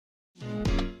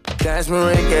Dance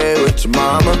merengue with your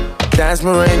mama. Dance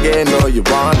merengue, know you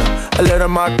wanna. A little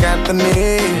Mark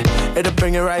Anthony, it'll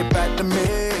bring it right back to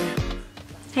me.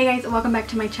 Hey guys, welcome back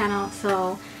to my channel.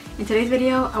 So in today's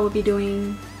video I will be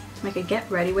doing like a get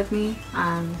ready with me.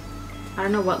 I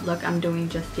don't know what look I'm doing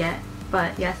just yet,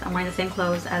 but yes, I'm wearing the same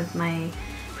clothes as my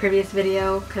previous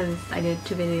video because I did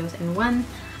 2 videos in one.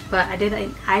 But I did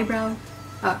an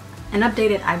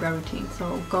updated eyebrow routine,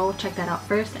 so go check that out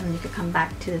first and then you can come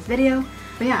back to this video.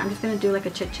 But yeah, I'm just gonna do like a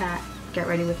chit chat, get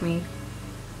ready with me.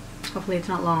 Hopefully it's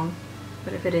not long,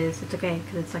 but if it is, it's okay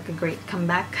because it's like a great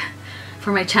comeback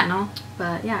for my channel.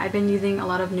 But yeah, I've been using a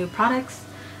lot of new products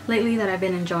lately that I've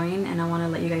been enjoying, and I want to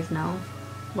let you guys know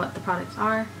what the products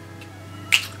are.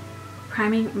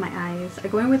 Priming my eyes. I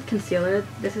go in with concealer.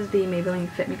 This is the Maybelline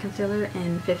Fit Me Concealer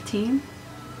in 15.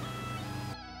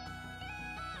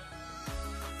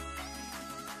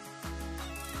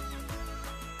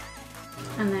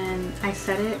 And then I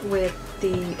set it with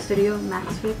the Studio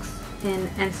Max Fix in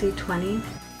NC20.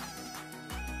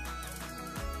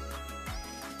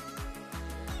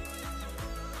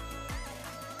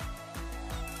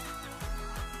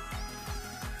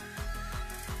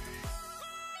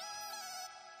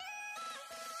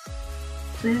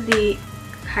 This is the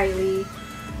KYLIE,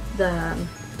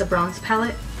 the bronze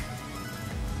palette.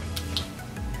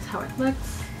 That's how it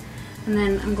looks. And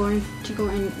then I'm going to go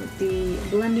in with the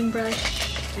blending brush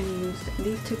and use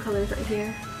these 2 colors right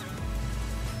here.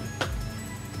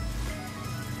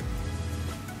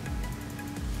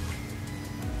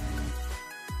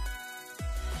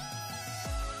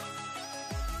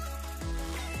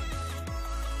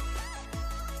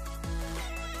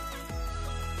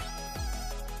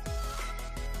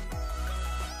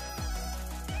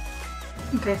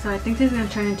 Okay, so I think this is going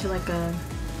to turn into like a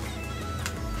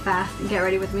fast get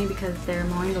ready with me because they're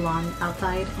mowing the lawn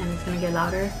outside and it's going to get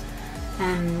louder,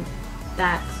 and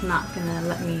that's not going to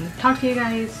let me talk to you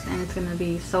guys, and it's going to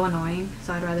be so annoying.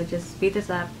 So I'd rather just speed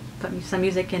this up, put some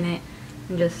music in it,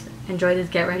 and just enjoy this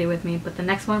get ready with me. But the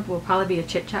next one will probably be a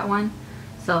chit chat one,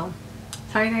 so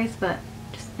sorry guys, but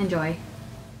just enjoy.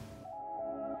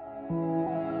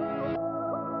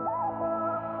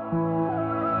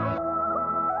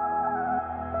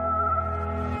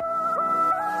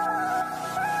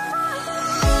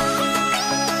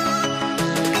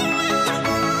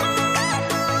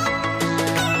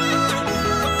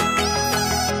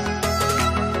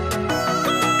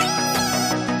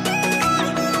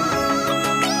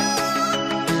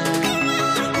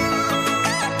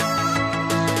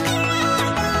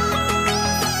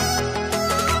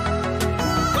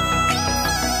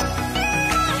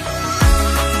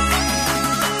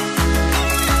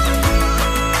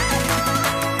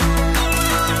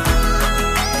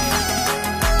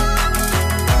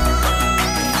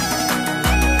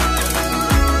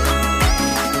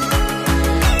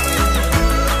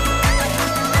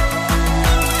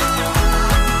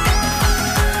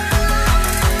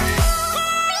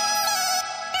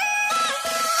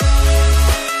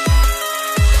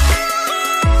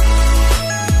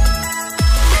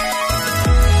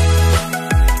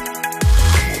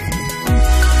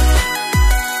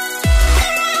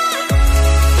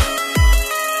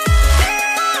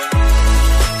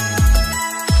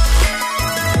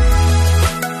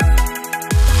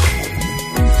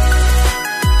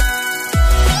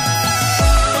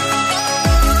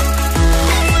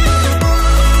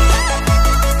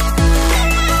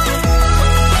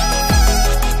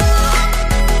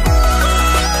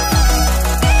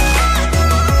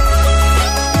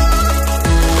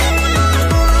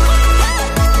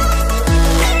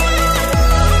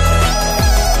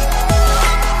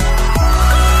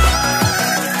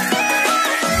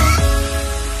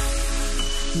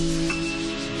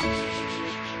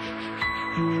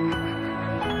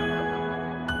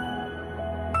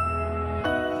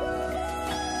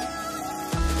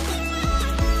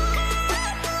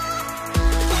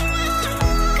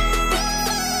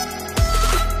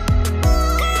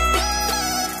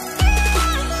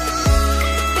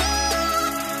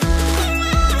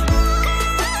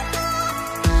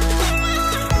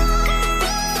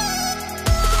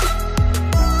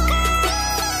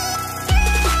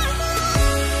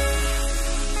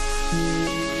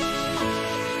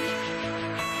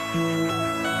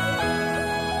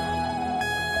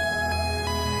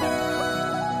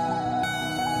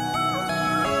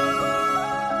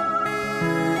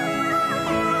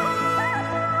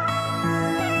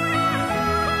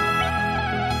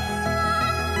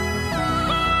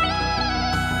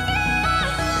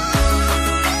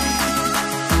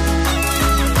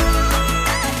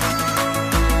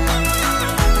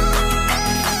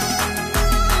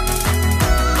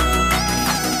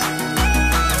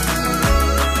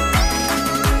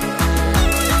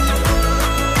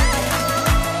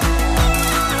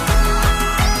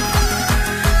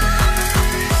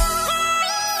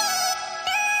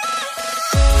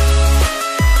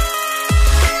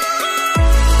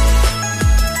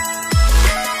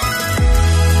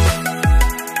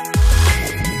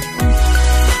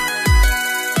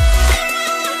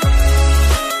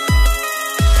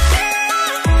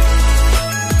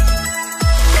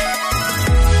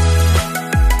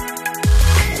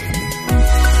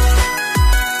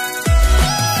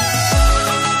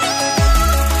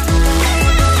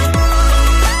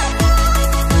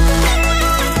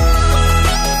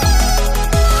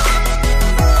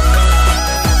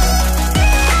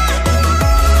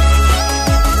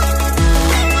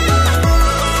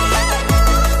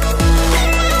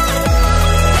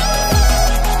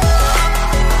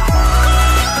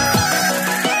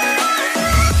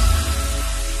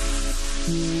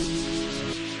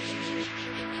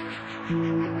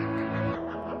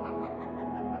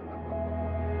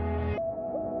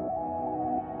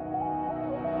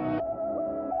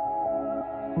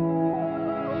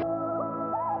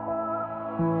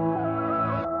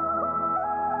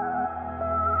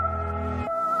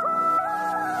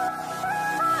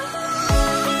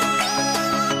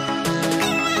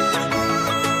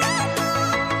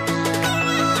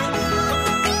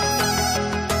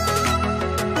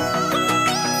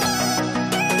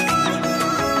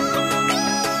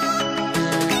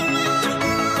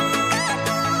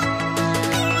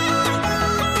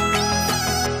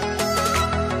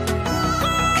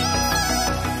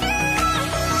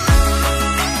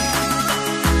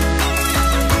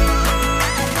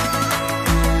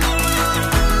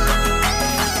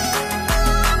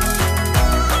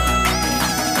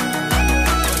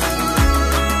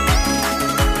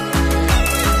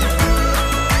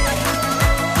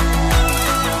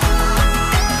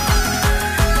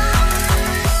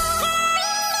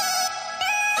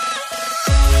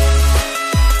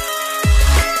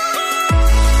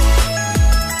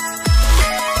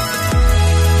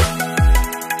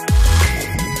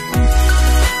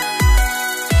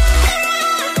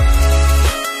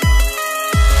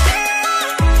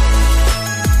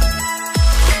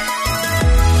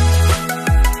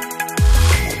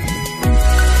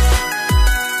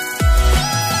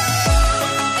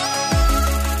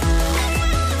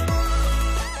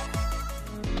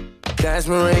 Dance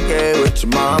merengue with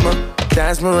your mama.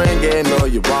 Dance merengue, know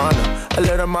you wanna. A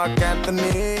little Mark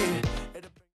Anthony.